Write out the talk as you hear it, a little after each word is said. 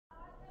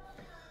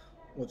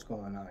What's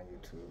going on,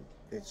 YouTube?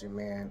 It's your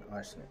man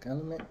Arsenic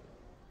Element,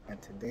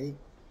 and today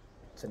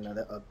it's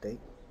another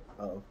update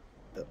of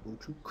the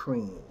Uchu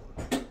Cream.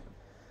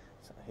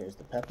 So here's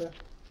the pepper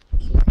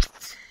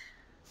kit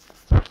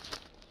right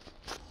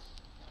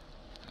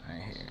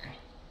here.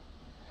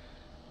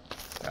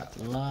 Got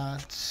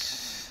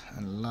lots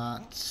and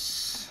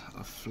lots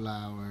of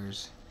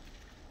flowers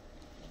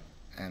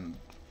and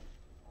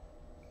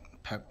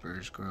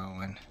peppers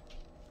growing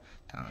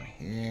down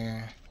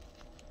here.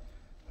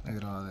 Look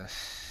at all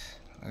this.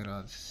 Look at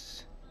all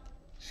this.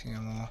 See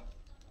them all?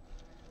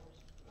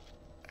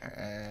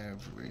 They're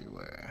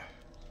everywhere.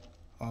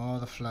 All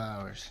the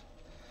flowers.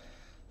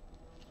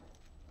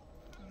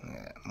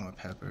 Yeah, more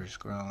peppers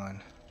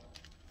growing.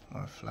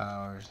 More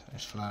flowers.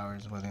 There's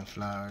flowers within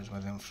flowers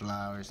within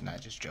flowers. Not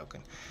just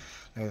joking.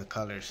 Look at the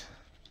colors.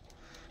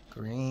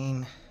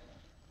 Green.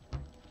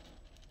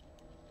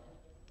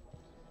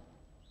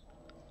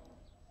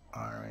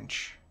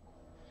 Orange.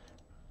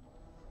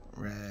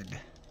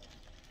 Red.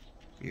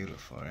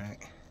 Beautiful, right?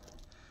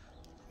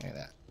 Look at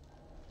that.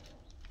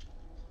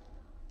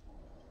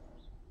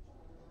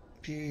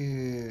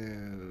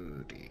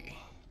 Beauty.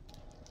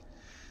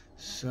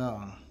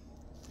 So,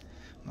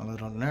 I'm a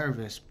little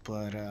nervous,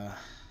 but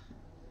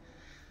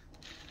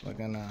we're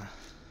gonna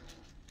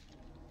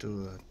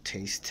do a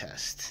taste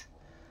test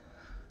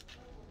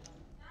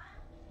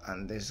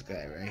on this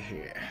guy right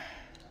here.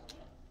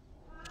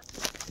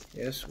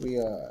 Yes, we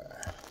are.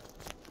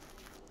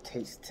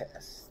 Taste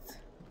test.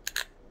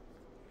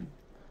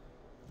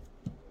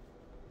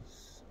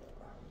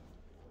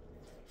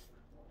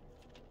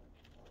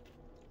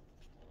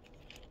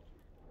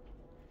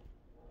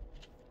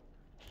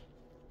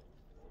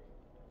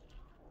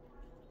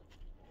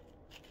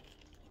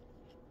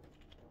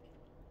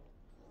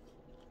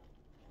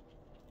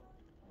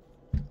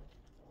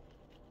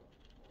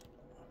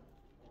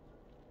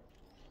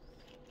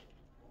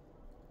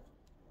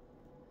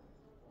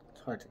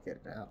 It's hard to get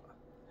it out.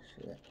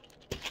 Shit.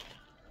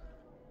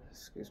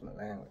 Excuse my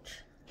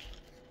language.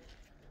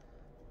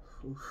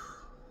 Whew.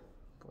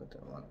 Boy, it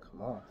didn't want to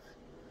come off.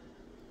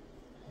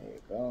 There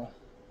you go.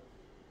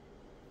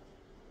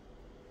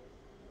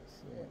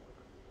 See it?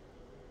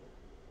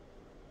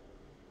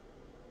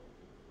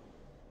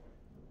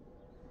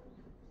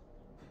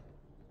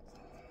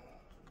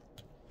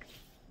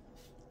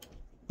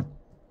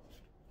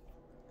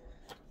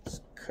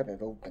 Let's cut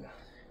it open.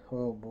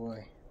 Oh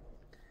boy.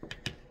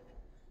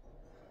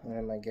 What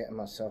am I getting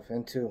myself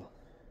into?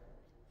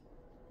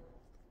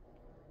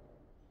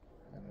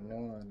 I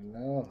don't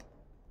know.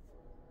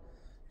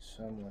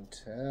 Someone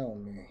tell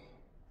me.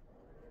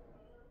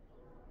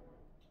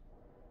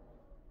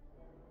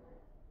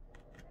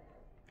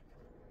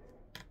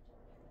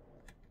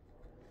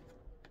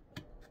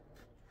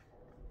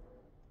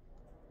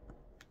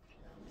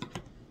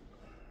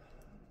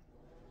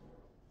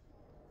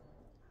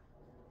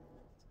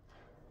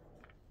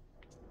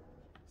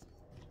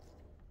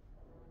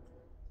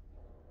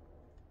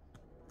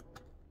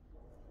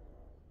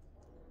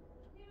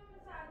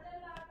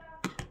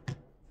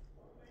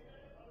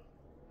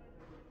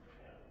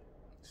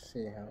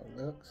 See how it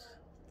looks.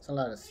 It's a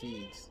lot of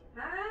seeds.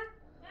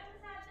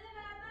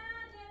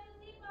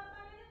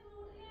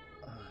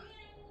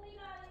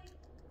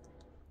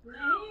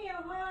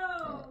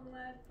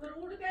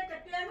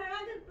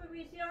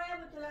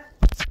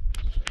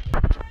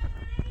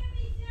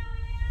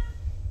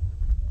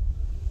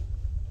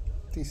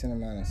 Decent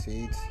amount of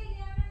seeds.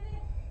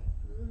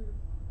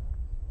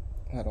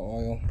 A lot of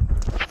oil.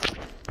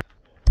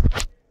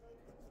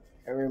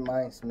 It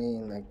reminds me,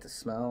 like the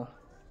smell.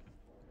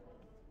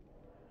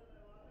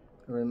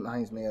 It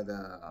reminds me of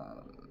the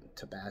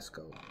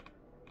Tabasco.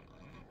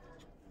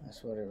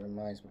 That's what it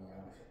reminds me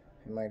of.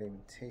 It might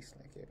even taste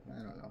like it.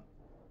 I don't know.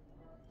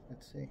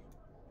 Let's see.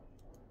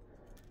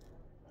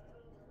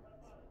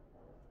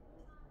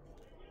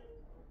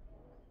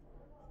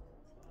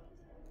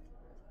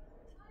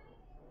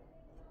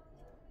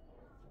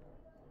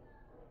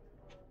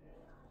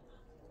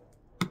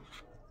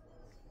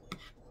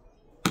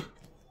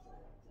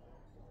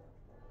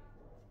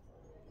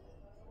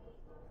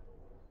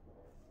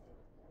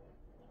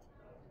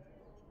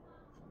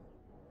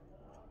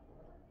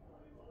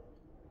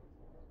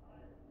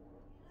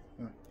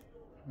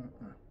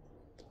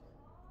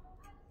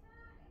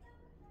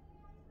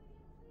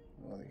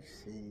 All these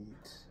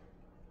seeds.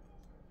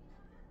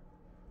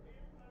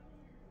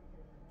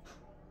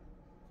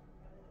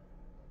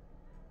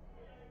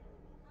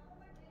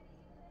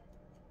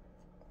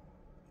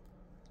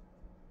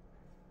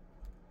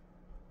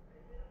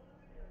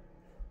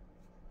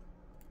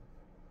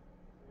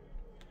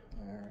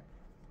 All right.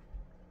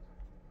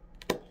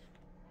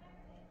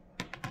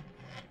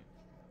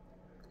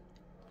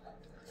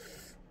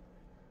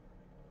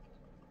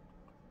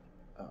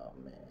 Oh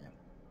man.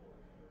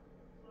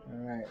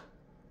 All right.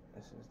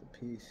 This is the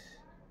piece.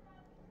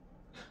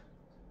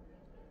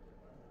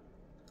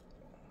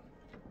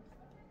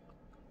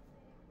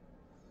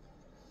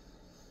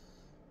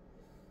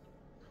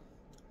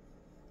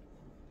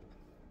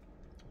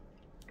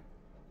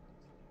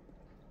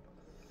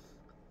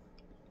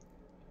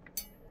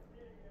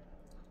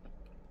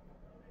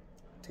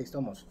 tastes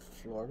almost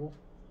floral.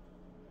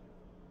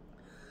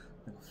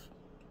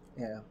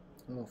 Yeah,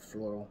 a little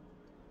floral.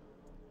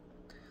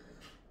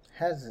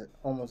 Has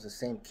almost the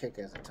same kick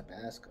as a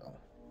Tabasco,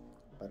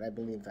 but I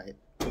believe if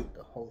I ate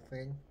the whole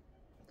thing,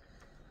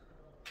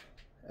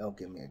 it'll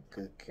give me a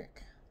good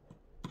kick.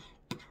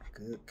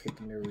 Good kick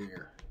in the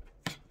rear.